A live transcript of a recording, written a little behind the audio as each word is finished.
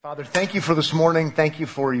Father, thank you for this morning. Thank you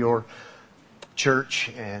for your church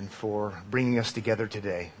and for bringing us together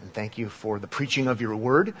today. And thank you for the preaching of your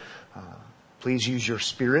word. Please use your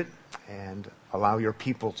spirit and allow your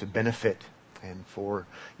people to benefit and for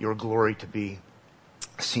your glory to be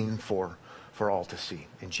seen for all to see.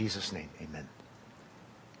 In Jesus' name, amen.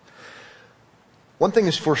 One thing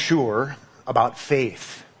is for sure about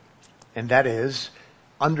faith, and that is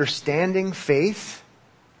understanding faith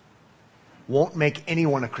won't make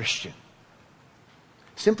anyone a Christian.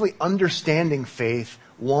 Simply understanding faith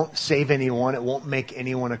won't save anyone. It won't make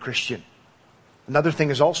anyone a Christian. Another thing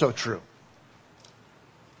is also true.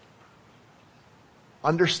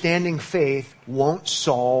 Understanding faith won't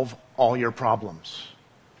solve all your problems.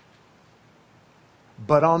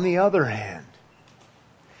 But on the other hand,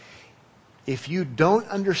 if you don't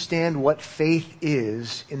understand what faith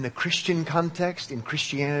is in the Christian context, in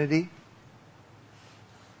Christianity,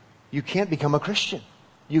 you can't become a Christian.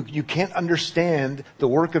 You can't understand the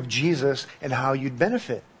work of Jesus and how you'd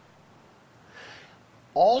benefit.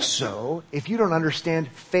 Also, if you don't understand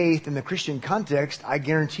faith in the Christian context, I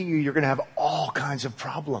guarantee you're going to have all kinds of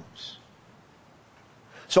problems.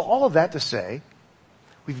 So all of that to say,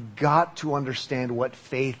 we've got to understand what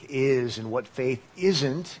faith is and what faith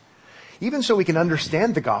isn't, even so we can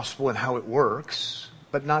understand the gospel and how it works.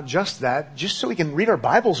 But not just that, just so we can read our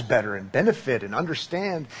Bibles better and benefit and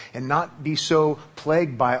understand and not be so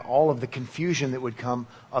plagued by all of the confusion that would come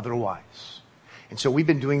otherwise. And so we've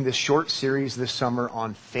been doing this short series this summer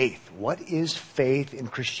on faith. What is faith in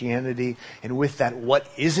Christianity? And with that, what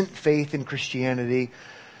isn't faith in Christianity?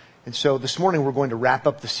 And so this morning we're going to wrap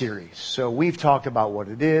up the series. So we've talked about what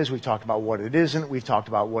it is, we've talked about what it isn't, we've talked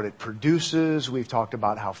about what it produces, we've talked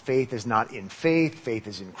about how faith is not in faith, faith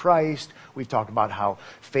is in Christ. We've talked about how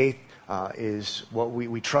faith is what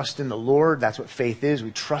we trust in the Lord. That's what faith is.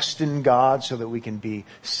 We trust in God so that we can be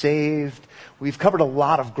saved. We've covered a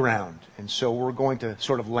lot of ground. And so we're going to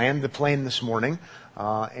sort of land the plane this morning.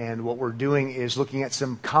 And what we're doing is looking at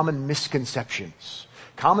some common misconceptions.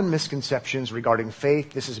 Common misconceptions regarding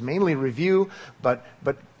faith. This is mainly review, but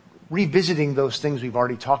revisiting those things we've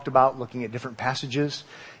already talked about, looking at different passages.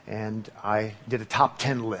 And I did a top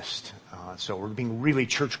 10 list. So we're being really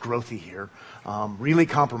church growthy here. Really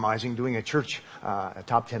compromising, doing a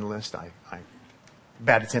top 10 list.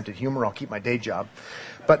 Bad attempt at humor. I'll keep my day job.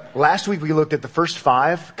 But last week we looked at the first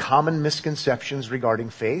 5 common misconceptions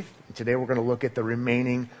regarding faith. And today we're going to look at the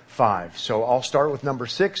remaining 5. So I'll start with number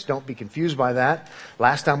 6. Don't be confused by that.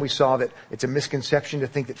 Last time we saw that it's a misconception to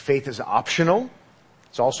think that faith is optional.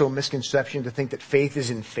 It's also a misconception to think that faith is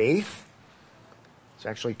in faith. It's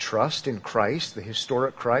actually trust in Christ, the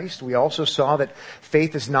historic Christ. We also saw that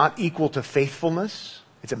faith is not equal to faithfulness.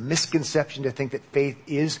 It's a misconception to think that faith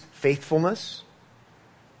is faithfulness.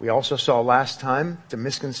 We also saw last time, it's a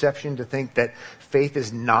misconception to think that faith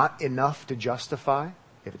is not enough to justify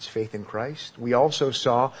if it's faith in Christ. We also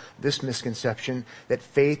saw this misconception that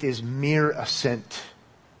faith is mere assent,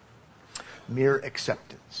 mere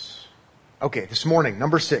acceptance. Okay, this morning,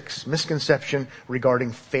 number 6, misconception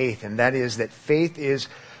regarding faith, and that is that faith is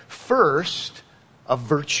first a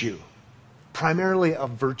virtue. Primarily a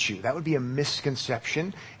virtue. That would be a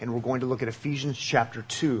misconception, and we're going to look at Ephesians chapter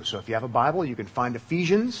 2. So if you have a Bible, you can find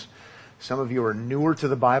Ephesians. Some of you are newer to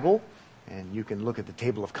the Bible, and you can look at the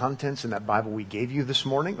table of contents in that Bible we gave you this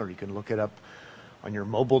morning, or you can look it up on your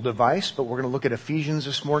mobile device. But we're going to look at Ephesians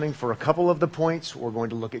this morning for a couple of the points. We're going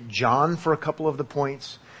to look at John for a couple of the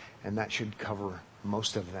points, and that should cover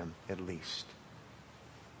most of them at least.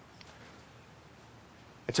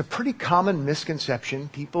 It's a pretty common misconception.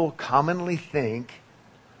 People commonly think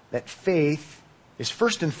that faith is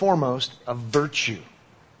first and foremost a virtue.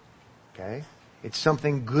 Okay? It's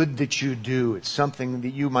something good that you do. It's something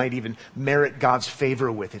that you might even merit God's favor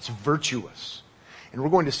with. It's virtuous. And we're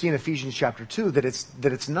going to see in Ephesians chapter 2 that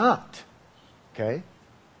it's not. Okay?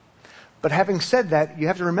 But having said that, you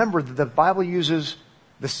have to remember that the Bible uses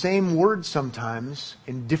the same word sometimes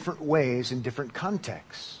in different ways, in different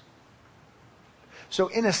contexts. So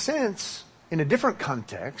in a sense, in a different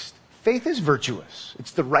context, faith is virtuous.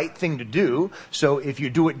 It's the right thing to do. So if you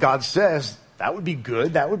do what God says, that would be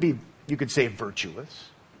good. That would be, you could say, virtuous.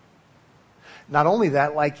 Not only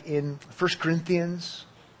that, like in 1 Corinthians,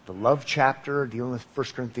 the love chapter, dealing with 1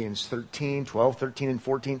 Corinthians 13, 12, 13, and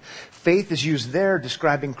 14, faith is used there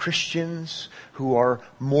describing Christians who are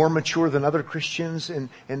more mature than other Christians, and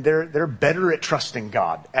they're better at trusting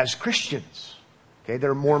God as Christians. Okay,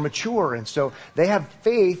 they're more mature, and so they have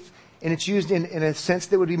faith, and it's used in a sense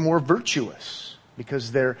that would be more virtuous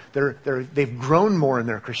because they've grown more in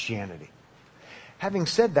their Christianity. Having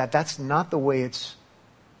said that, that's not the way it's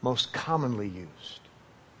most commonly used.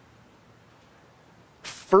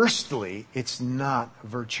 Firstly, it's not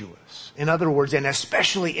virtuous. In other words, and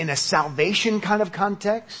especially in a salvation kind of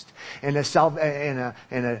context, in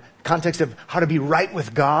a context of how to be right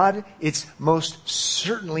with God, it's most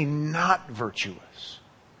certainly not virtuous.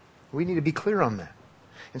 We need to be clear on that.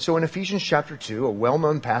 And so in Ephesians chapter 2, a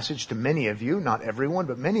well-known passage to many of you, not everyone,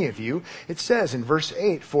 but many of you, it says in verse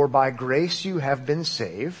 8, "For by grace you have been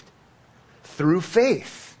saved through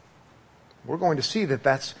faith." We're going to see that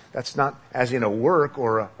that's not as in a work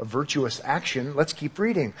or a virtuous action. Let's keep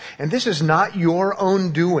reading. "And this is not your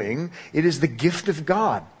own doing. It is the gift of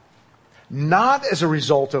God. Not as a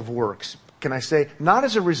result of works." Can I say, not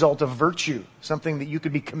as a result of virtue, something that you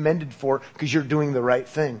could be commended for because you're doing the right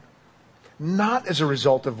thing. Not as a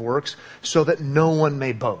result of works, so that no one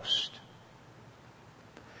may boast.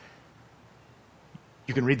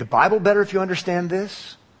 You can read the Bible better if you understand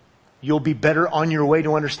this. You'll be better on your way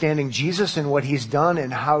to understanding Jesus and what He's done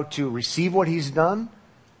and how to receive what He's done.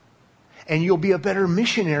 And you'll be a better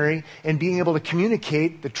missionary in being able to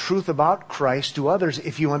communicate the truth about Christ to others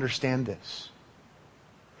if you understand this.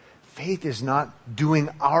 Faith is not doing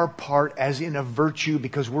our part as in a virtue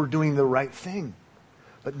because we're doing the right thing.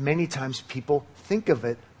 But many times people think of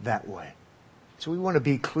it that way. So we want to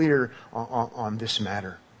be clear on this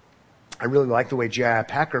matter. I really like the way J.I.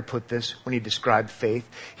 Packer put this when he described faith.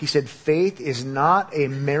 He said, "Faith is not a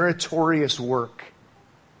meritorious work,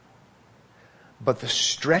 but the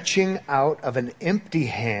stretching out of an empty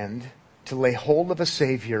hand to lay hold of a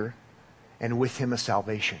Savior and with Him a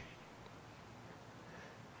salvation."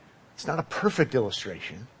 It's not a perfect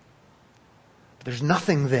illustration, but there's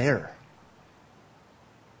nothing there.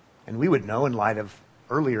 And we would know in light of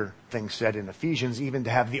earlier things said in Ephesians, even to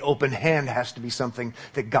have the open hand has to be something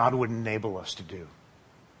that God would enable us to do.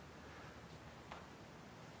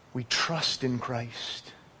 We trust in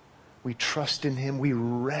Christ. We trust in Him. We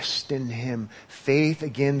rest in Him. Faith,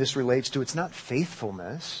 again, this relates to, it's not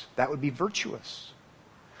faithfulness. That would be virtuous.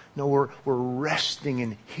 No, we're resting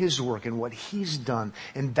in His work and what He's done.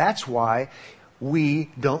 And that's why we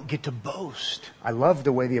don't get to boast. I love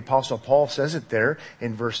the way the Apostle Paul says it there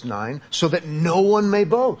in verse 9, so that no one may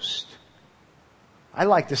boast. I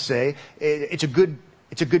like to say it's a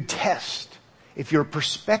good test. If your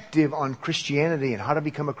perspective on Christianity and how to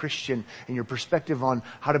become a Christian and your perspective on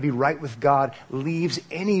how to be right with God leaves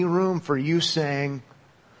any room for you saying,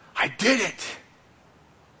 "I did it.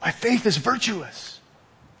 My faith is virtuous."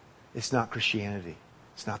 It's not Christianity.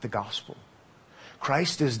 It's not the gospel.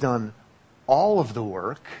 Christ has done all of the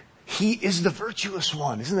work. He is the virtuous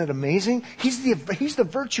one. Isn't that amazing? He's the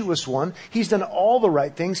virtuous one. He's done all the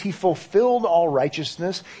right things. He fulfilled all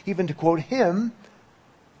righteousness, even to quote Him.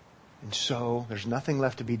 And so there's nothing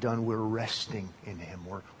left to be done. We're resting in Him.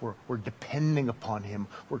 We're depending upon Him.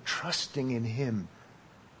 We're trusting in Him.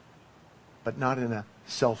 But not in a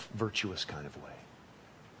self-virtuous kind of way.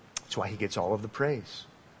 That's why He gets all of the praise.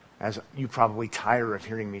 As you probably tire of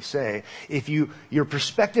hearing me say, if your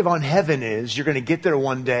perspective on heaven is you're going to get there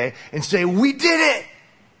one day and say, "We did it!"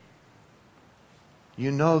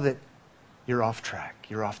 You know that you're off track.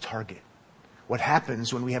 You're off target. What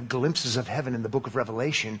happens when we have glimpses of heaven in the book of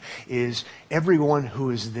Revelation is everyone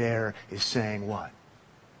who is there is saying what?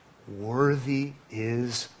 "Worthy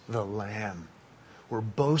is the Lamb." We're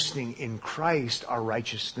boasting in Christ, our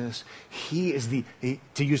righteousness. He is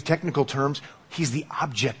to use technical terms, He's the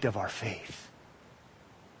object of our faith.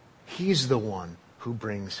 He's the one who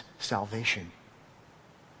brings salvation.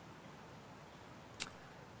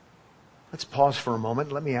 Let's pause for a moment.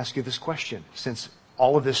 Let me ask you this question. Since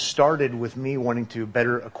all of this started with me wanting to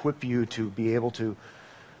better equip you to be able to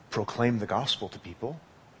proclaim the gospel to people,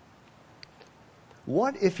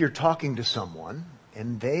 what if you're talking to someone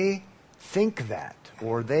and they think that,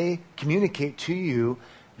 or they communicate to you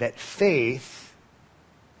that faith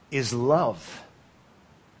is love?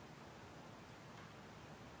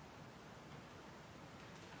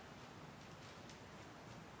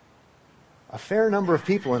 A fair number of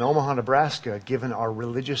people in Omaha, Nebraska, given our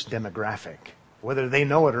religious demographic, whether they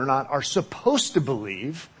know it or not, are supposed to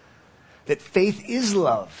believe that faith is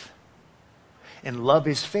love and love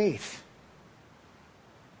is faith.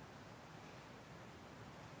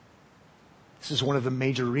 This is one of the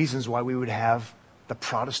major reasons why we would have the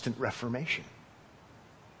Protestant Reformation.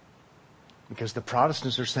 Because the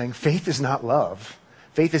Protestants are saying faith is not love.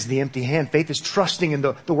 Faith is the empty hand. Faith is trusting in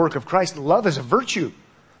the work of Christ. Love is a virtue.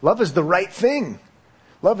 Love is the right thing.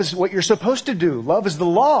 Love is what you're supposed to do. Love is the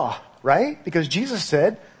law, right? Because Jesus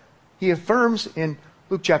said, He affirms in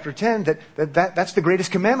Luke chapter 10 that's the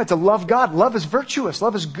greatest commandment, to love God. Love is virtuous.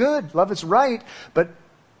 Love is good. Love is right. But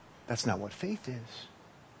that's not what faith is.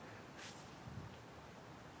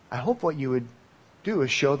 I hope what you would do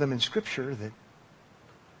is show them in Scripture that,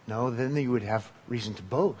 no, then you would have reason to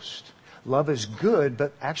boast. Love is good,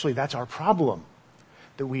 but actually that's our problem.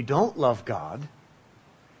 That we don't love God,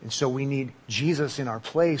 and so we need Jesus in our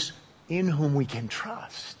place, in whom we can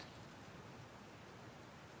trust.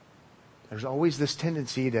 There's always this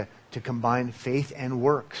tendency to combine faith and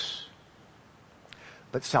works.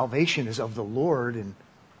 But salvation is of the Lord, and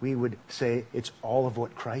we would say it's all of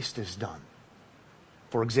what Christ has done.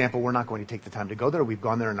 For example, we're not going to take the time to go there. We've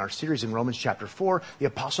gone there in our series in Romans chapter 4. The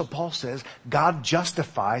Apostle Paul says, God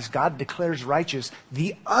justifies, God declares righteous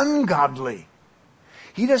the ungodly.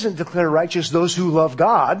 He doesn't declare righteous those who love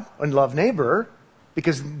God and love neighbor,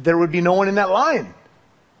 because there would be no one in that line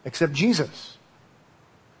except Jesus.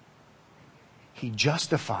 He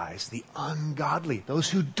justifies the ungodly, those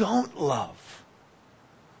who don't love.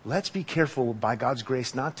 Let's be careful, by God's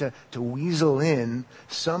grace, not to weasel in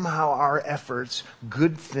somehow our efforts,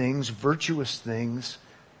 good things, virtuous things,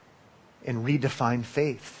 and redefine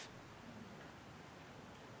faith.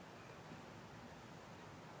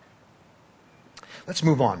 Let's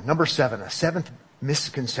move on. Number 7, a seventh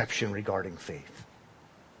misconception regarding faith.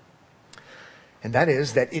 And that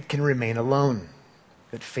is that it can remain alone.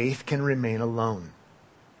 That faith can remain alone.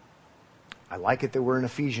 I like it that we're in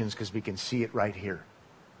Ephesians because we can see it right here.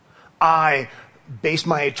 I base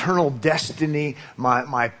my eternal destiny,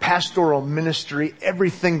 my pastoral ministry,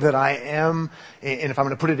 everything that I am, and if I'm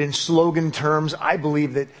going to put it in slogan terms, I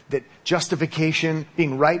believe that justification,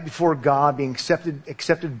 being right before God, being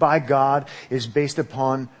accepted by God, is based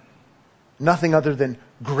upon nothing other than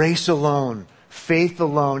grace alone, faith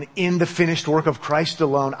alone, in the finished work of Christ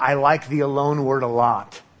alone. I like the alone word a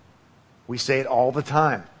lot. We say it all the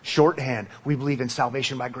time. Shorthand. We believe in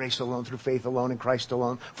salvation by grace alone, through faith alone, in Christ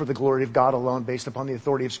alone, for the glory of God alone, based upon the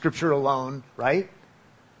authority of Scripture alone, right?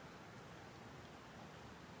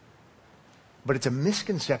 But it's a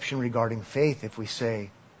misconception regarding faith if we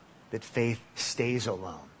say that faith stays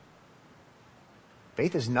alone.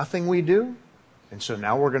 Faith is nothing we do, and so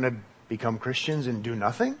now we're going to become Christians and do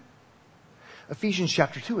nothing? Ephesians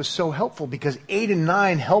chapter 2 is so helpful because 8 and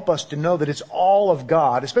 9 help us to know that it's all of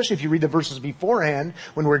God, especially if you read the verses beforehand,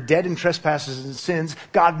 when we're dead in trespasses and sins,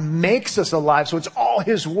 God makes us alive, so it's all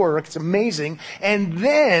His work. It's amazing. And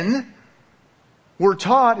then we're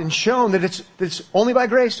taught and shown that it's only by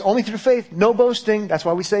grace, only through faith, no boasting. That's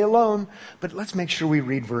why we say alone. But let's make sure we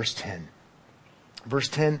read verse 10. Verse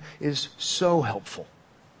 10 is so helpful.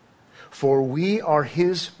 For we are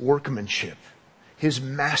His workmanship, His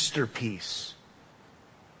masterpiece,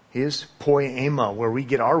 His poema, where we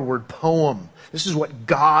get our word poem. This is what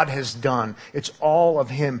God has done. It's all of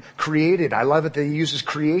Him created. I love it that He uses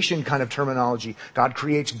creation kind of terminology. God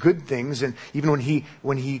creates good things, and even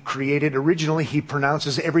when He created originally, He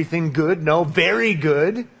pronounces everything good. No, very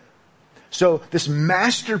good. So this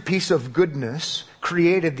masterpiece of goodness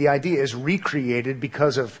created, the idea is recreated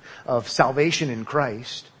because of salvation in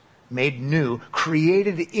Christ, made new,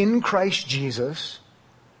 created in Christ Jesus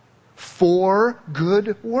for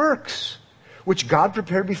good works, which God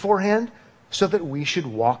prepared beforehand so that we should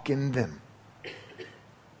walk in them.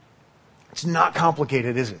 It's not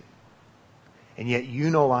complicated, is it? And yet you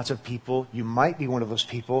know lots of people, you might be one of those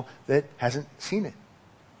people that hasn't seen it.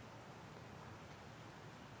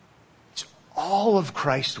 It's all of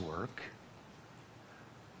Christ's work.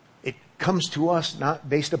 It comes to us not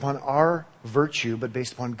based upon our virtue, but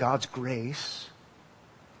based upon God's grace.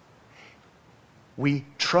 We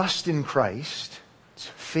trust in Christ. It's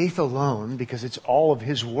faith alone because it's all of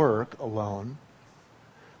His work alone.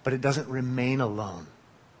 But it doesn't remain alone.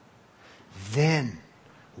 Then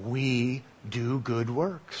we do good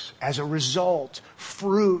works. As a result,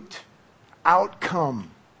 fruit,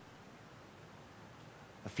 outcome.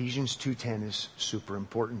 Ephesians 2:10 is super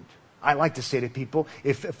important. I like to say to people,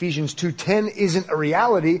 if Ephesians 2:10 isn't a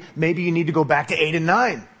reality, maybe you need to go back to 8 and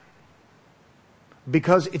 9.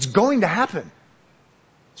 Because it's going to happen.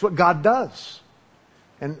 It's what God does.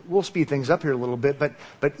 And we'll speed things up here a little bit, but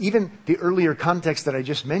even the earlier context that I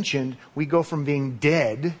just mentioned, we go from being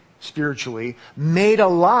dead spiritually, made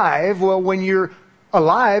alive. Well, when you're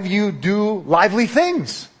alive, you do lively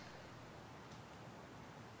things.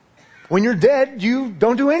 When you're dead, you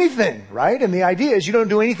don't do anything, right? And the idea is you don't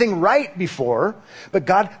do anything right before, but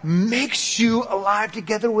God makes you alive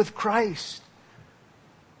together with Christ.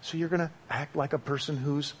 So you're going to act like a person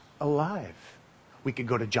who's alive. We could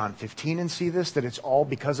go to John 15 and see this, that it's all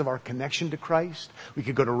because of our connection to Christ. We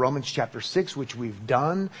could go to Romans chapter 6, which we've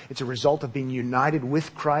done. It's a result of being united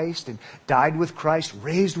with Christ and died with Christ,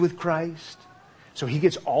 raised with Christ. So He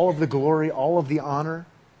gets all of the glory, all of the honor.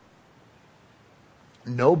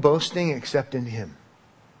 No boasting except in Him.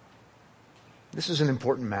 This is an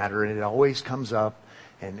important matter, and it always comes up,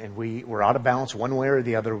 and we're out of balance one way or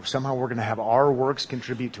the other. Somehow we're going to have our works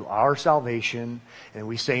contribute to our salvation, and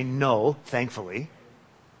we say no, thankfully.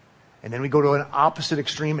 And then we go to an opposite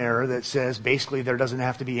extreme error that says basically there doesn't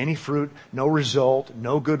have to be any fruit, no result,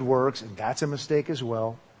 no good works, and that's a mistake as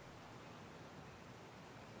well.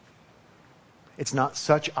 It's not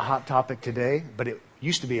such a hot topic today, but it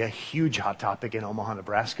used to be a huge hot topic in Omaha,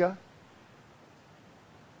 Nebraska.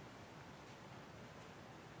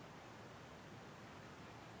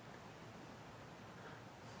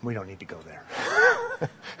 We don't need to go there.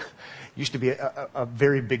 Used to be a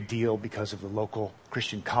very big deal because of the local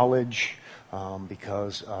Christian college,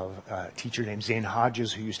 because of a teacher named Zane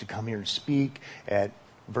Hodges who used to come here and speak at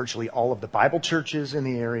virtually all of the Bible churches in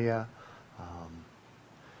the area.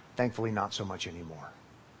 Thankfully, not so much anymore.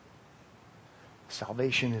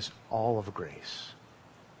 Salvation is all of grace.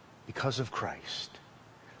 Because of Christ.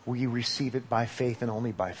 We receive it by faith and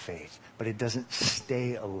only by faith. But it doesn't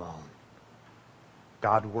stay alone.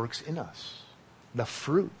 God works in us. The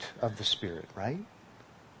fruit of the Spirit, right?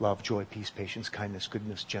 Love, joy, peace, patience, kindness,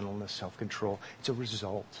 goodness, gentleness, self-control. It's a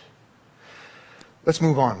result. Let's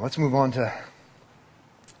move on. Let's move on to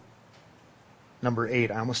number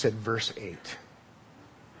 8. I almost said verse 8.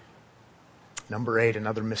 Number 8,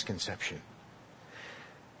 another misconception.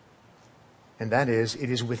 And that is, it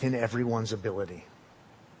is within everyone's ability.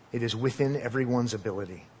 It is within everyone's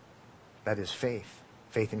ability. That is faith.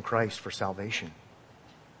 Faith in Christ for salvation.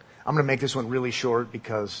 I'm going to make this one really short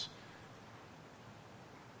because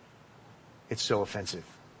it's so offensive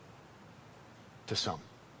to some.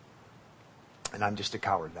 And I'm just a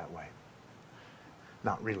coward that way.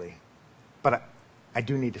 Not really. But I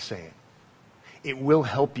do need to say it. It will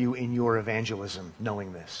help you in your evangelism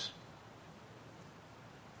knowing this.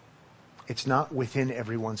 It's not within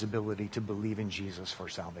everyone's ability to believe in Jesus for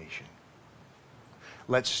salvation.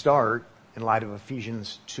 Let's start, in light of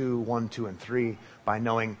Ephesians 2, 1, 2, and 3, by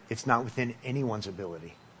knowing it's not within anyone's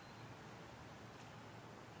ability.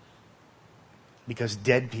 Because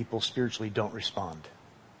dead people spiritually don't respond.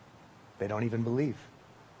 They don't even believe.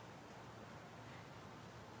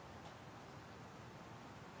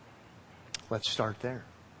 Let's start there.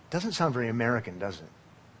 Doesn't sound very American, does it?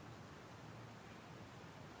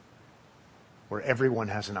 Where everyone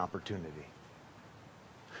has an opportunity.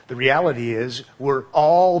 The reality is we're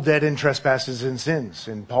all dead in trespasses and sins.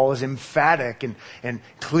 And Paul is emphatic and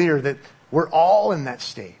clear that we're all in that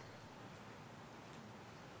state.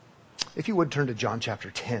 If you would turn to John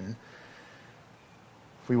chapter 10.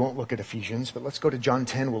 We won't look at Ephesians, but let's go to John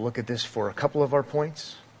 10. We'll look at this for a couple of our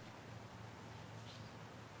points.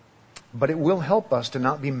 But it will help us to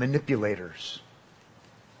not be manipulators.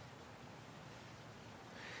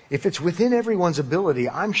 If it's within everyone's ability,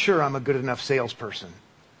 I'm sure I'm a good enough salesperson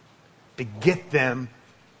to get them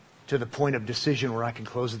to the point of decision where I can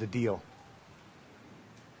close the deal.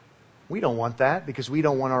 We don't want that because we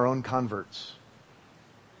don't want our own converts.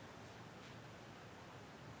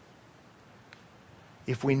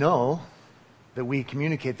 If we know that we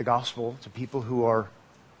communicate the gospel to people who are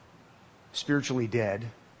spiritually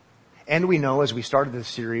dead, and we know, as we started this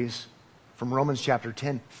series from Romans chapter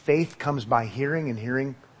 10, faith comes by hearing and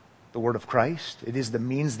hearing the word of Christ. It is the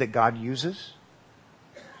means that God uses.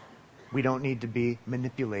 We don't need to be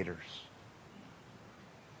manipulators.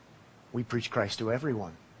 We preach Christ to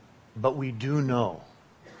everyone. But we do know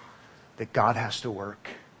that God has to work.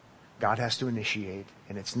 God has to initiate.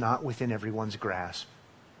 And it's not within everyone's grasp.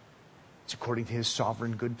 It's according to His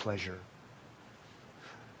sovereign good pleasure.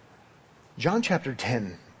 John chapter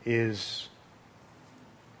 10 is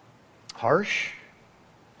harsh,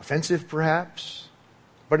 offensive perhaps,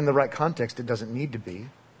 but in the right context it doesn't need to be.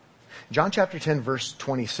 John chapter 10 verse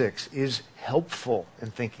 26 is helpful in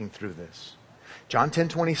thinking through this. John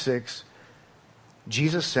 10:26,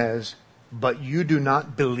 Jesus says, "But you do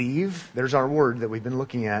not believe," there's our word that we've been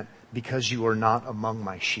looking at, "because you are not among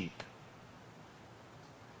my sheep."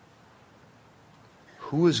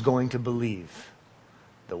 Who is going to believe?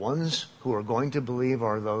 The ones who are going to believe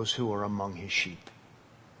are those who are among His sheep.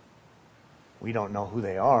 We don't know who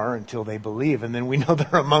they are until they believe, and then we know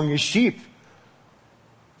they're among His sheep.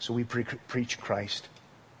 So we preach Christ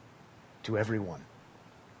to everyone.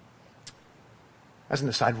 As an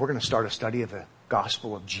aside, we're going to start a study of the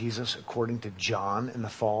Gospel of Jesus according to John in the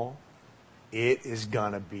fall. It is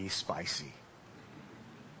going to be spicy.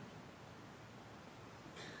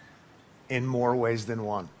 In more ways than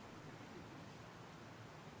one.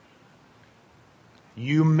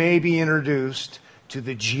 You may be introduced to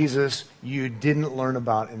the Jesus you didn't learn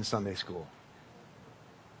about in Sunday school.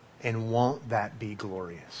 And won't that be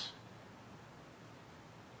glorious?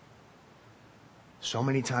 So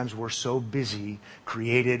many times we're so busy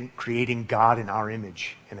creating God in our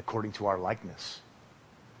image and according to our likeness.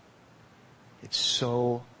 It's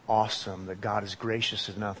so awesome that God is gracious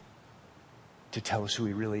enough to tell us who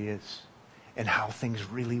He really is and how things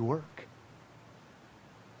really work.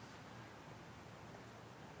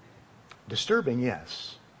 Disturbing,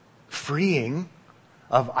 yes. Freeing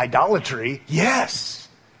of idolatry, yes.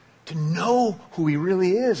 To know who He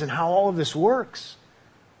really is and how all of this works.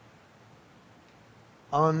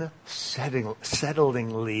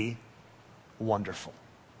 Unsettlingly wonderful.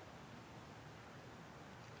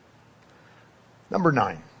 Number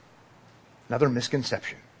 9, another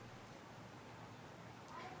misconception.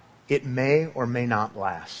 It may or may not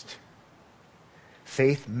last.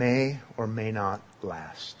 Faith may or may not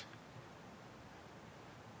last.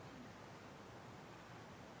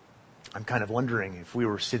 I'm kind of wondering if we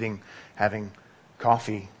were sitting having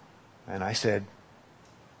coffee and I said,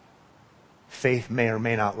 faith may or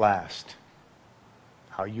may not last,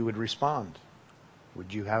 how you would respond.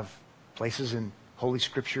 Would you have places in Holy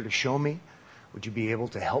Scripture to show me? Would you be able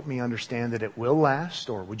to help me understand that it will last,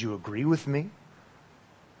 or would you agree with me?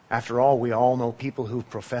 After all, we all know people who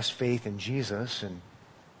profess faith in Jesus and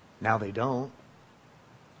now they don't.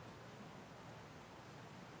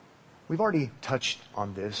 We've already touched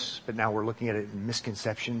on this, but now we're looking at it in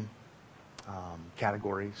misconception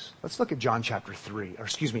categories. Let's look at John chapter 6.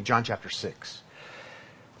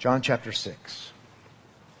 John chapter 6.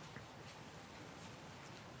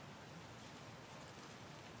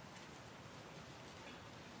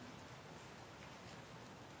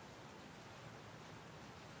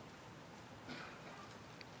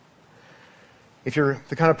 If you're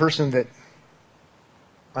the kind of person that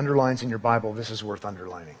underlines in your Bible, this is worth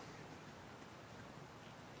underlining.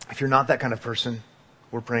 If you're not that kind of person,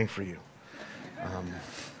 we're praying for you.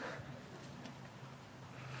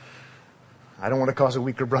 I don't want to cause a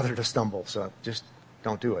weaker brother to stumble, so just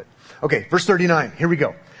don't do it. Okay, verse 39. Here we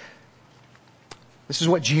go. This is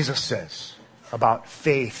what Jesus says about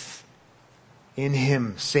faith in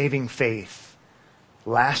Him, saving faith,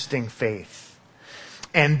 lasting faith.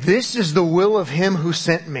 And this is the will of Him who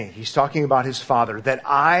sent me. He's talking about His Father, that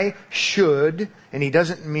I should, and He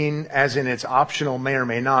doesn't mean as in it's optional, may or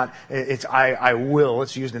may not. It's I will.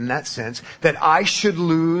 It's used in that sense. That I should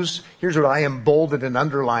lose, here's what I am bolded and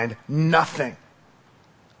underlined, nothing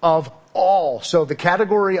of all. So the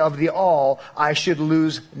category of the all, I should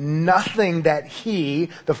lose nothing that He,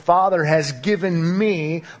 the Father, has given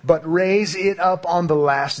me, but raise it up on the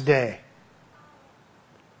last day.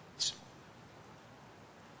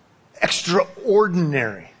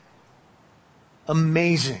 Extraordinary,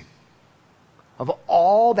 amazing. Of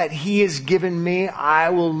all that He has given me, I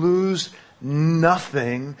will lose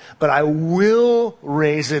nothing, but I will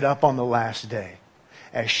raise it up on the last day.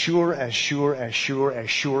 As sure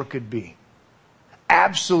could be.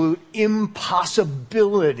 Absolute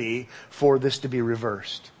impossibility for this to be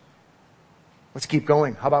reversed. Let's keep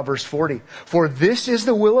going. How about verse 40? For this is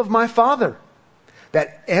the will of my Father,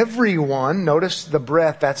 that everyone, notice the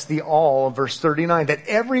breath, that's the all of verse 39, that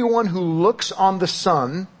everyone who looks on the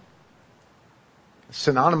Son,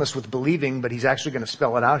 synonymous with believing, but he's actually going to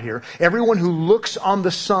spell it out here. Everyone who looks on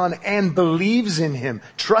the Son and believes in Him,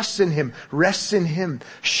 trusts in Him, rests in Him,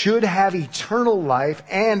 should have eternal life,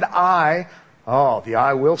 and the I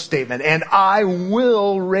will statement, and I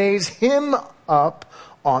will raise him up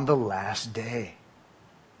on the last day.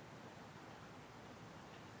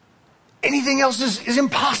 Anything else is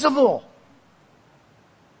impossible.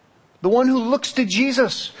 The one who looks to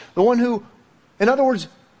Jesus, the one who, in other words,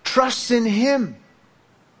 trusts in Him,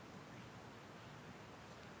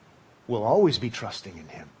 will always be trusting in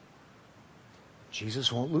Him.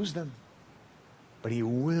 Jesus won't lose them. But He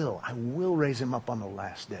will. I will raise him up on the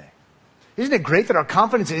last day. Isn't it great that our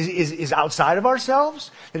confidence is outside of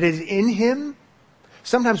ourselves? That it is in Him?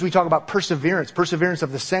 Sometimes we talk about perseverance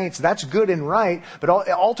of the saints. That's good and right, but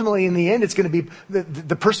ultimately in the end it's going to be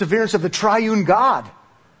the perseverance of the triune God.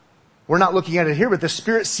 We're not looking at it here, but the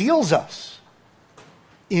Spirit seals us.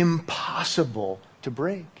 Impossible to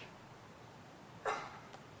break.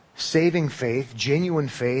 Saving faith, genuine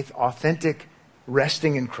faith, authentic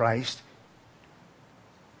resting in Christ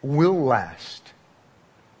will last.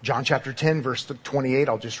 John chapter 10, verse 28,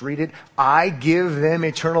 I'll just read it. I give them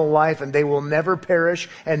eternal life, and they will never perish,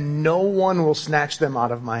 and no one will snatch them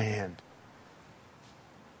out of my hand.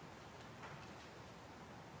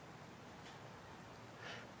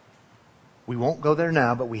 We won't go there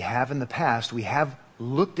now, but we have in the past. We have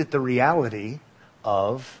looked at the reality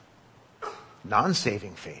of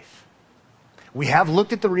non-saving faith. We have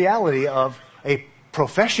looked at the reality of a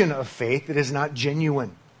profession of faith that is not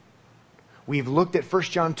genuine. We've looked at 1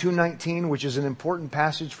 John 2:19, which is an important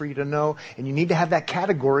passage for you to know, and you need to have that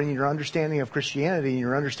category in your understanding of Christianity and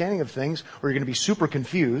your understanding of things, or you're going to be super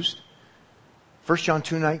confused. 1 John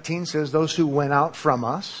 2:19 says, those who went out from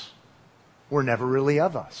us were never really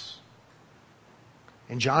of us.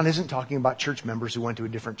 And John isn't talking about church members who went to a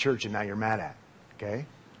different church and now you're mad at. Okay?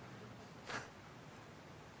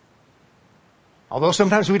 Although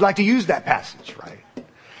sometimes we'd like to use that passage, right?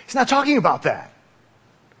 He's not talking about that.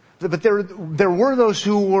 But there were those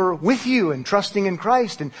who were with you and trusting in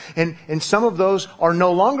Christ, and some of those are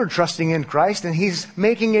no longer trusting in Christ, and he's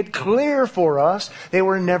making it clear for us they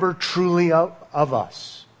were never truly of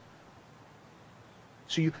us.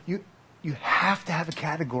 So you have to have a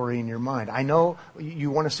category in your mind. I know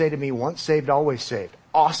you want to say to me, once saved, always saved.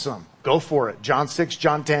 Awesome. Go for it. John 6,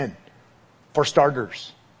 John 10. For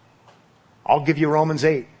starters. I'll give you Romans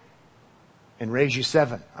 8 and raise you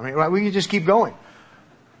 7. I mean, we can just keep going.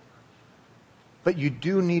 But you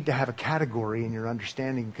do need to have a category in your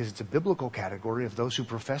understanding, because it's a biblical category of those who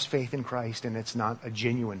profess faith in Christ, and it's not a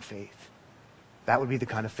genuine faith. That would be the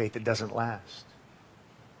kind of faith that doesn't last.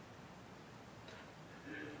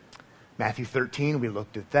 Matthew 13, we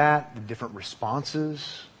looked at that, the different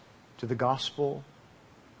responses to the gospel.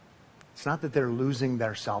 It's not that they're losing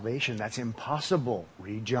their salvation. That's impossible.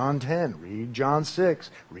 Read John 10, read John 6,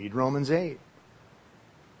 read Romans 8.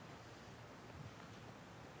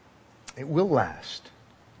 It will last.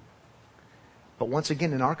 But once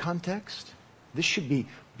again, in our context, this should be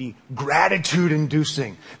gratitude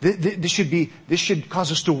inducing. This should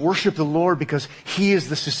cause us to worship the Lord because He is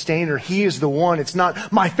the sustainer. He is the one. It's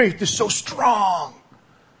not, my faith is so strong.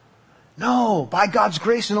 No, by God's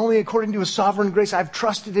grace and only according to His sovereign grace, I've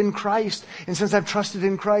trusted in Christ. And since I've trusted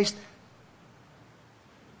in Christ,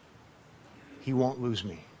 He won't lose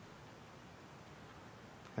me.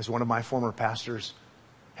 As one of my former pastors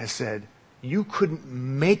has said, you couldn't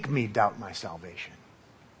make me doubt my salvation.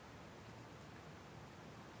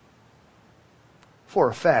 For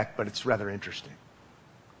effect, but it's rather interesting.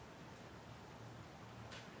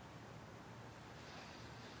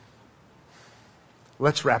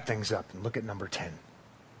 Let's wrap things up and look at number 10.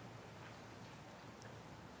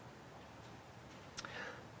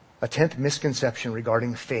 A 10th misconception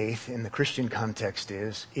regarding faith in the Christian context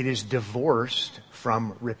is it is divorced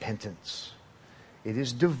from repentance. It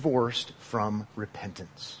is divorced from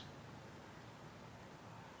repentance.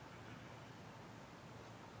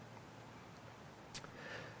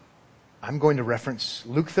 I'm going to reference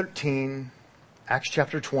Luke 13, Acts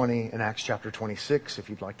chapter 20, and Acts chapter 26, if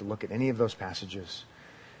you'd like to look at any of those passages.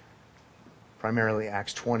 Primarily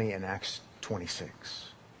Acts 20 and Acts 26.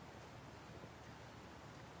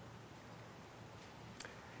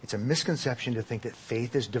 It's a misconception to think that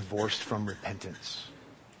faith is divorced from repentance.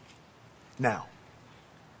 Now,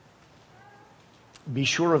 be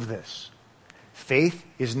sure of this. Faith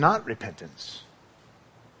is not repentance.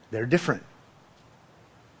 They're different.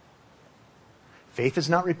 Faith is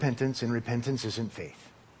not repentance, and repentance isn't faith.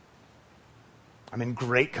 I'm in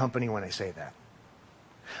great company when I say that.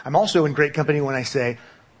 I'm also in great company when I say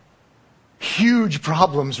huge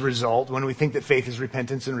problems result when we think that faith is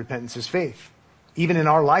repentance and repentance is faith. Even in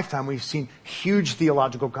our lifetime, we've seen huge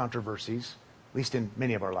theological controversies, at least in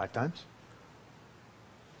many of our lifetimes,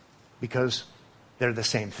 because they're the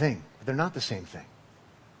same thing. But they're not the same thing.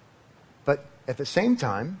 But at the same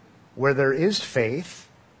time, where there is faith,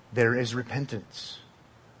 there is repentance.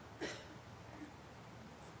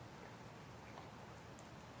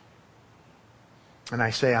 And I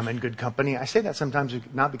say I'm in good company. I say that sometimes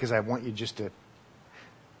not because I want you just to...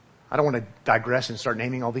 I don't want to digress and start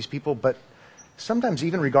naming all these people, but sometimes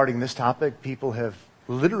even regarding this topic, people have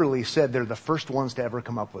literally said they're the first ones to ever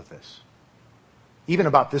come up with this. Even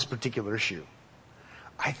about this particular issue.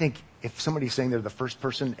 I think if somebody's saying they're the first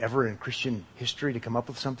person ever in Christian history to come up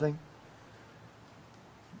with something,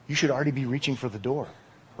 you should already be reaching for the door,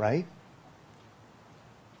 right?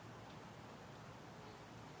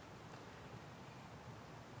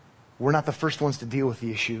 We're not the first ones to deal with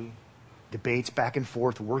the issue. Debates back and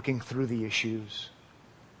forth, working through the issues.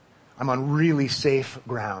 I'm on really safe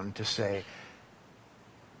ground to say,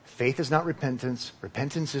 faith is not repentance.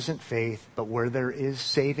 Repentance isn't faith. But where there is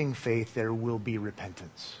saving faith, there will be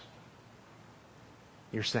repentance.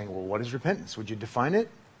 You're saying, well, what is repentance? Would you define it?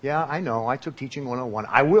 Yeah, I know. I took Teaching 101.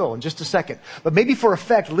 I will in just a second. But maybe for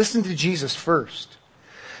effect, listen to Jesus first.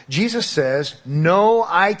 Jesus says, no,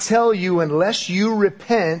 I tell you, unless you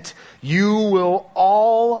repent, you will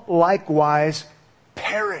all likewise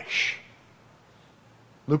perish.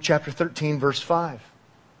 Luke chapter 13, verse 5.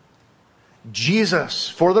 Jesus,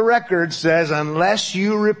 for the record, says, unless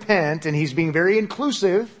you repent, and He's being very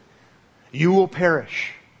inclusive, You will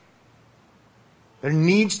perish. There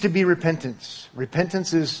needs to be repentance.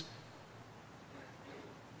 Repentance is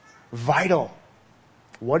vital.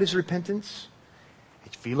 What is repentance?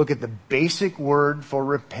 If you look at the basic word for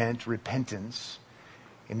repentance,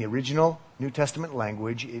 in the original New Testament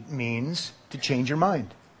language, it means to change your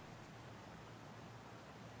mind.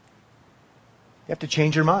 You have to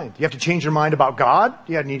change your mind. You have to change your mind about God.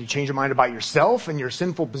 You need to change your mind about yourself and your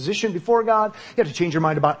sinful position before God. You have to change your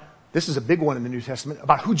mind about, this is a big one in the New Testament,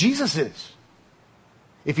 about who Jesus is.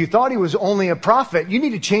 If you thought he was only a prophet, you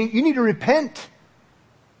need to change, you need to repent.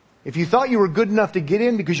 If you thought you were good enough to get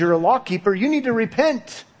in because you're a law keeper, you need to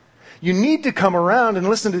repent. You need to come around and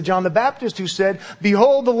listen to John the Baptist who said,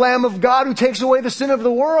 "Behold the Lamb of God who takes away the sin of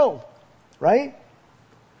the world." Right?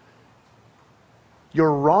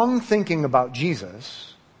 Your wrong thinking about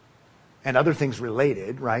Jesus and other things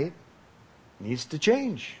related, right, needs to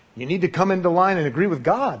change. You need to come into line and agree with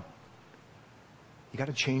God. You got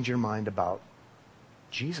to change your mind about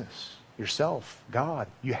Jesus, yourself, God.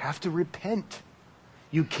 You have to repent.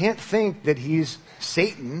 You can't think that he's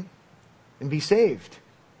Satan and be saved.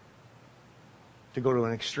 To go to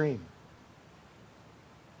an extreme.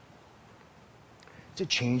 It's a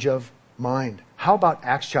change of mind. How about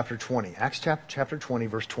Acts chapter 20? Acts chapter 20,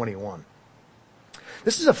 verse 21.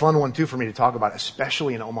 This is a fun one too for me to talk about,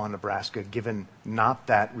 especially in Omaha, Nebraska, given not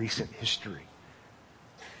that recent history.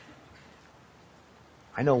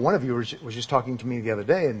 I know one of you was just talking to me the other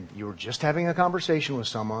day, and you were just having a conversation with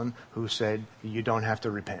someone who said, you don't have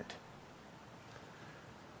to repent.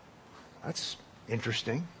 That's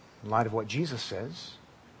interesting in light of what Jesus says.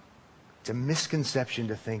 It's a misconception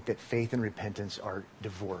to think that faith and repentance are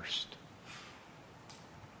divorced.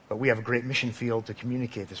 But we have a great mission field to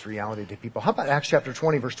communicate this reality to people. How about Acts chapter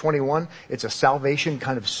 20, verse 21? It's a salvation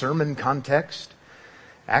kind of sermon context.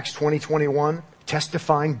 Acts 20:21,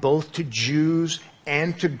 testifying both to Jews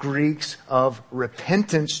and to Greeks of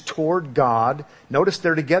repentance toward God. Notice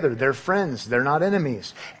they're together. They're friends. They're not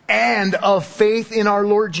enemies. And of faith in our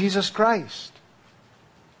Lord Jesus Christ.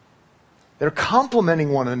 They're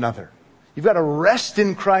complementing one another. You've got to rest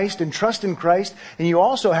in Christ and trust in Christ, and you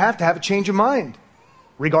also have to have a change of mind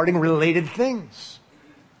regarding related things.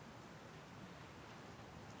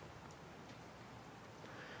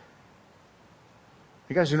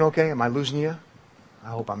 You guys doing okay? Am I losing you? I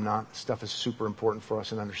hope I'm not. Stuff is super important for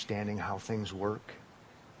us in understanding how things work.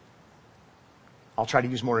 I'll try to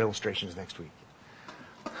use more illustrations next week.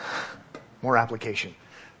 More application.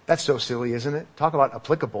 That's so silly, isn't it? Talk about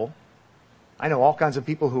applicable. I know all kinds of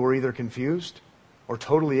people who are either confused or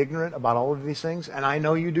totally ignorant about all of these things, and I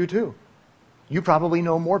know you do too. You probably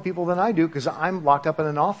know more people than I do because I'm locked up in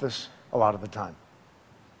an office a lot of the time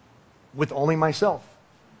with only myself.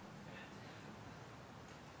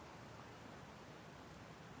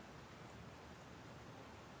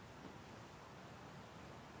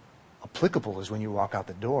 Applicable is when you walk out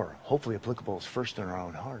the door. Hopefully applicable is first in our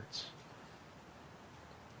own hearts.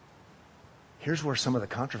 Here's where some of the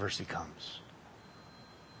controversy comes.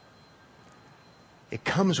 It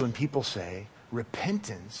comes when people say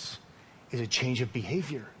repentance is a change of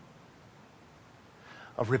behavior.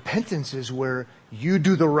 Repentance is where you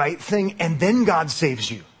do the right thing and then God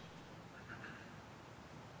saves you.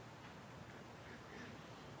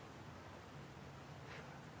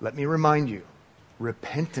 Let me remind you,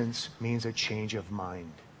 repentance means a change of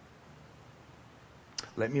mind.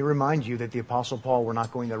 Let me remind you that the Apostle Paul, we're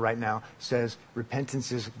not going there right now, says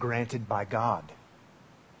repentance is granted by God.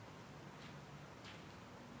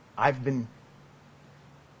 I've been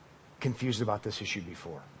confused about this issue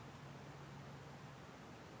before.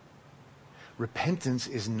 Repentance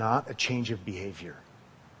is not a change of behavior.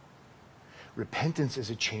 Repentance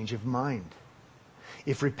is a change of mind.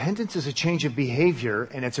 If repentance is a change of behavior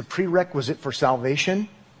and it's a prerequisite for salvation,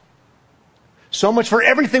 so much for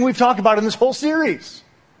everything we've talked about in this whole series.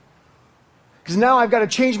 Because now I've got to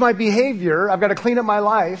change my behavior, I've got to clean up my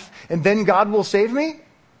life, and then God will save me?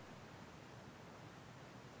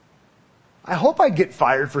 I hope I'd get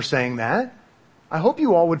fired for saying that. I hope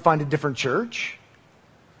you all would find a different church.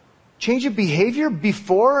 Change of behavior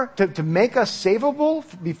before, to make us savable,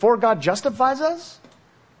 before God justifies us?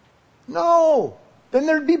 No. Then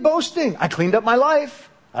there'd be boasting. I cleaned up my life.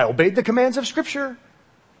 I obeyed the commands of Scripture.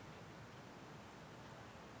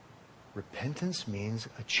 Repentance means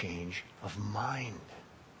a change of mind.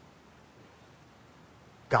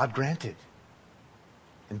 God granted.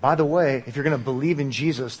 And by the way, if you're going to believe in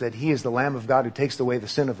Jesus, that He is the Lamb of God who takes away the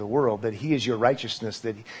sin of the world, that He is your righteousness,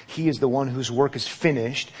 that He is the one whose work is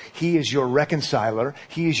finished, He is your reconciler,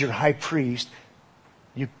 He is your high priest,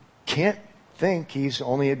 you can't think He's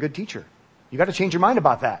only a good teacher. You got to change your mind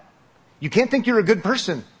about that. You can't think you're a good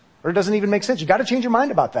person, or it doesn't even make sense. You got to change your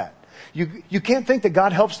mind about that. You can't think that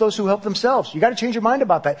God helps those who help themselves. You got to change your mind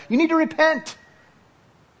about that. You need to repent.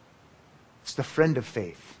 It's the friend of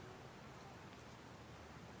faith.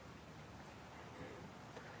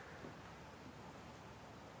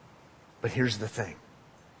 But here's the thing.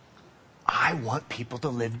 I want people to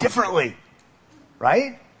live differently.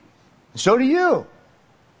 Right? And so do you.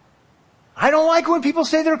 I don't like when people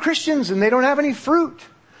say they're Christians and they don't have any fruit.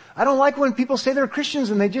 I don't like when people say they're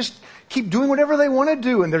Christians and they just keep doing whatever they want to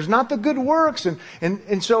do and there's not the good works.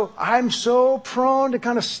 And so I'm so prone to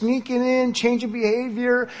kind of sneaking in, changing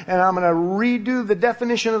behavior, and I'm going to redo the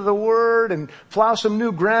definition of the word and plow some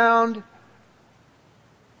new ground.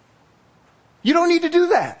 You don't need to do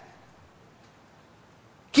that.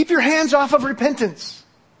 Keep your hands off of repentance.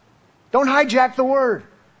 Don't hijack the word.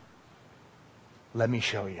 Let me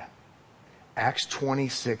show you. Acts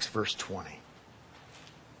 26, verse 20.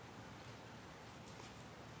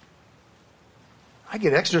 I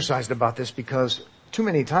get exercised about this because too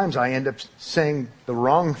many times I end up saying the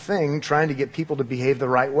wrong thing, trying to get people to behave the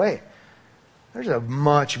right way. There's a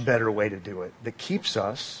much better way to do it that keeps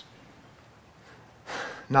us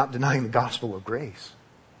not denying the gospel of grace.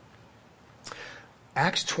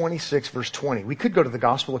 Acts 26, verse 20. We could go to the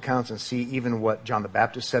gospel accounts and see even what John the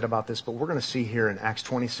Baptist said about this, but we're going to see here in Acts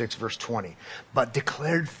 26, verse 20. But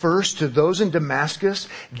declared first to those in Damascus,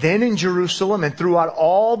 then in Jerusalem, and throughout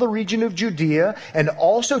all the region of Judea, and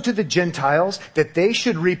also to the Gentiles, that they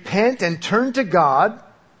should repent and turn to God.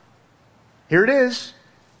 Here it is.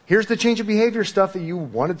 Here's the change of behavior stuff that you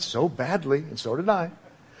wanted so badly, and so did I.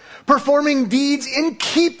 Performing deeds in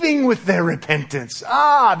keeping with their repentance.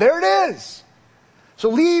 There it is. So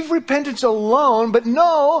leave repentance alone, but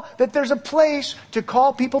know that there's a place to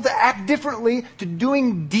call people to act differently, to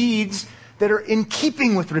doing deeds that are in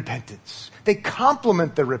keeping with repentance. They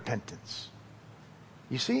complement the repentance.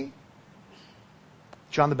 You see?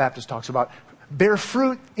 John the Baptist talks about bear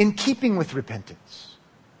fruit in keeping with repentance.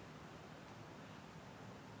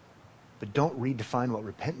 But don't redefine what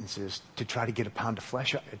repentance is to try to get a pound of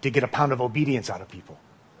flesh, to get a pound of obedience out of people.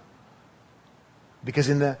 Because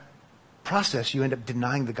in the process, you end up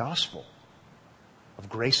denying the gospel of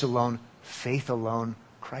grace alone, faith alone,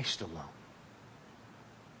 Christ alone.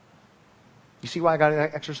 You see why I got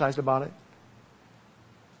exercised about it?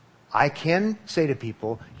 I can say to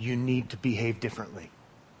people, you need to behave differently.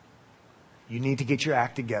 You need to get your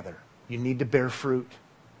act together. You need to bear fruit.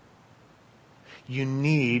 You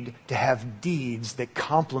need to have deeds that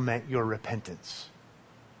complement your repentance.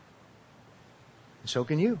 And so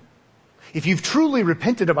can you. If you've truly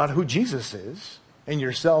repented about who Jesus is and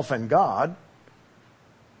yourself and God,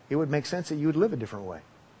 it would make sense that you would live a different way.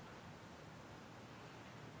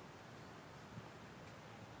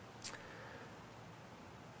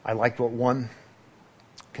 I liked what one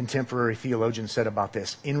contemporary theologian said about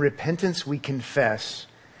this. In repentance, we confess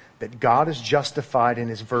that God is justified in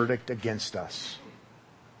his verdict against us.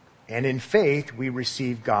 And in faith, we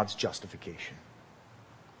receive God's justification.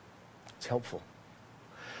 It's helpful.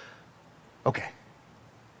 Okay.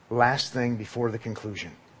 Last thing before the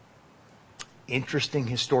conclusion. Interesting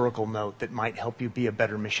historical note that might help you be a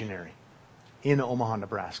better missionary in Omaha,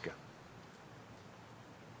 Nebraska.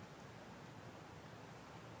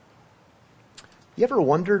 You ever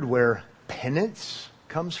wondered where penance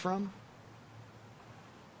comes from?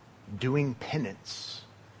 Doing penance.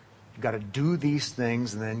 You've got to do these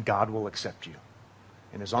things and then God will accept you.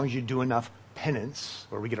 And as long as you do enough penance,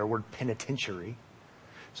 where we get our word penitentiary,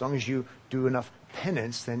 as long as you do enough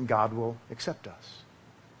penance, then God will accept us.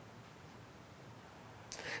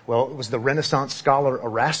 Well, it was the Renaissance scholar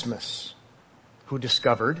Erasmus who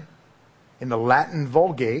discovered in the Latin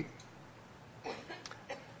Vulgate,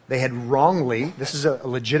 they had wrongly, this is a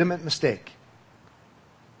legitimate mistake.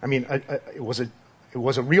 I mean, it was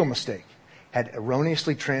a real mistake. Had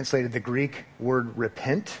erroneously translated the Greek word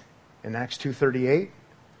repent in Acts 2:38,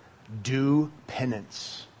 do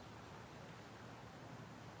penance.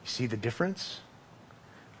 You see the difference?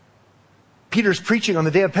 Peter's preaching on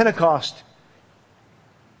the day of Pentecost.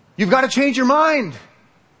 You've got to change your mind.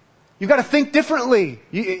 You've got to think differently.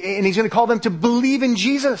 And he's going to call them to believe in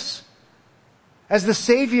Jesus as the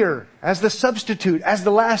Savior, as the substitute, as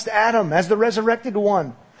the last Adam, as the resurrected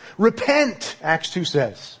one. Repent, Acts 2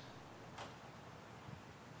 says.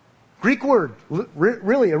 Greek word,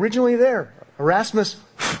 really, originally there. Erasmus,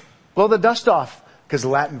 blow the dust off, because the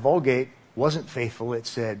Latin Vulgate wasn't faithful. It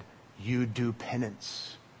said, you do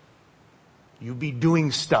penance. You be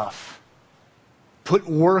doing stuff. Put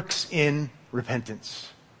works in repentance.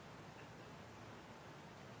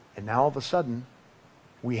 And now all of a sudden,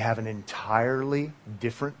 we have an entirely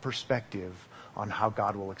different perspective on how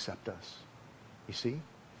God will accept us. You see?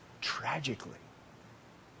 Tragically.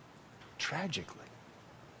 Tragically.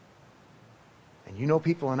 And you know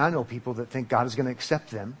people, and I know people that think God is going to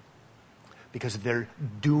accept them because they're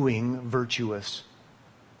doing virtuous,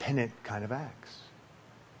 penitent kind of acts.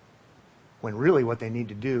 When really what they need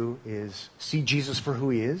to do is see Jesus for who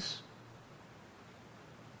he is.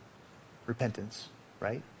 Repentance,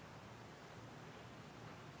 right?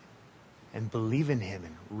 And believe in him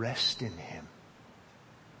and rest in him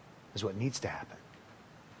is what needs to happen.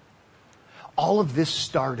 All of this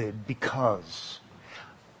started because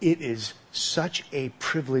it is such a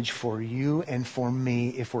privilege for you and for me,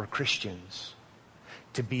 if we're Christians,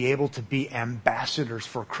 to be able to be ambassadors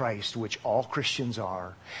for Christ, which all Christians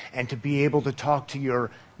are, and to be able to talk to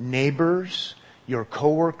your neighbors, your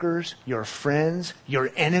coworkers, your friends,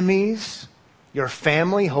 your enemies, your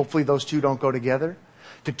family. Hopefully those two don't go together.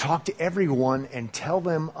 To talk to everyone and tell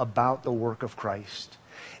them about the work of Christ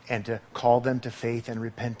and to call them to faith and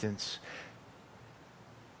repentance.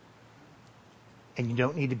 And you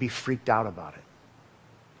don't need to be freaked out about it.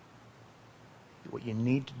 What you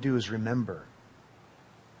need to do is remember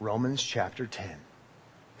Romans chapter 10.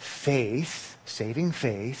 Faith, saving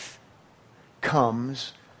faith,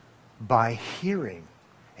 comes by hearing,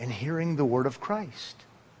 and hearing the word of Christ.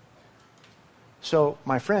 So,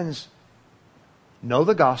 my friends, know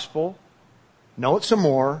the gospel, know it some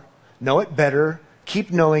more, know it better,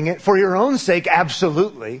 keep knowing it for your own sake,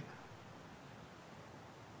 absolutely.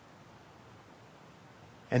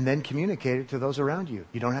 And then communicate it to those around you.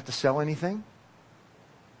 You don't have to sell anything.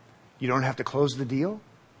 You don't have to close the deal.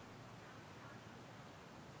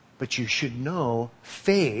 But you should know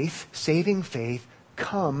faith, saving faith,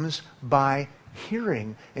 comes by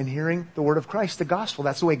hearing and hearing the word of Christ, the gospel.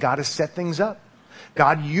 That's the way God has set things up.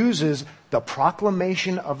 God uses the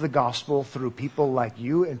proclamation of the gospel through people like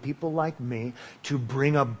you and people like me to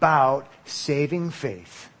bring about saving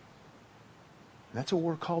faith. And that's what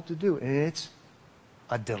we're called to do. And it's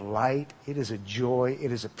a delight. It is a joy.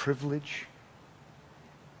 It is a privilege.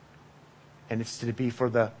 And it's to be for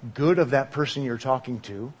the good of that person you're talking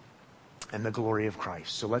to and the glory of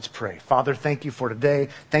Christ. So let's pray. Father, thank you for today.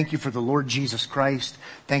 Thank you for the Lord Jesus Christ.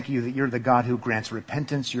 Thank you that you're the God who grants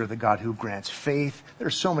repentance. You're the God who grants faith. There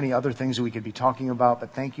are so many other things that we could be talking about,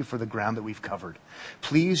 but thank you for the ground that we've covered.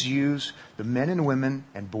 Please use the men and women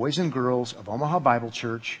and boys and girls of Omaha Bible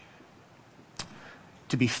Church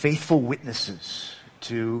to be faithful witnesses,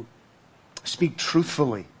 to speak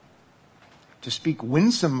truthfully, to speak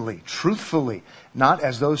winsomely, truthfully, not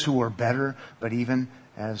as those who are better, but even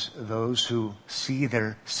as those who see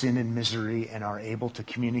their sin and misery and are able to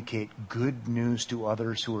communicate good news to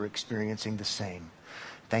others who are experiencing the same.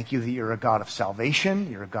 Thank you that you're a God of salvation,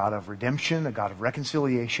 you're a God of redemption, a God of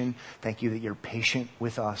reconciliation. Thank you that you're patient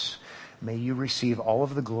with us. May you receive all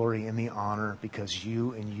of the glory and the honor because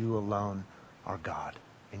you and you alone are God.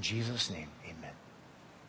 In Jesus' name, amen.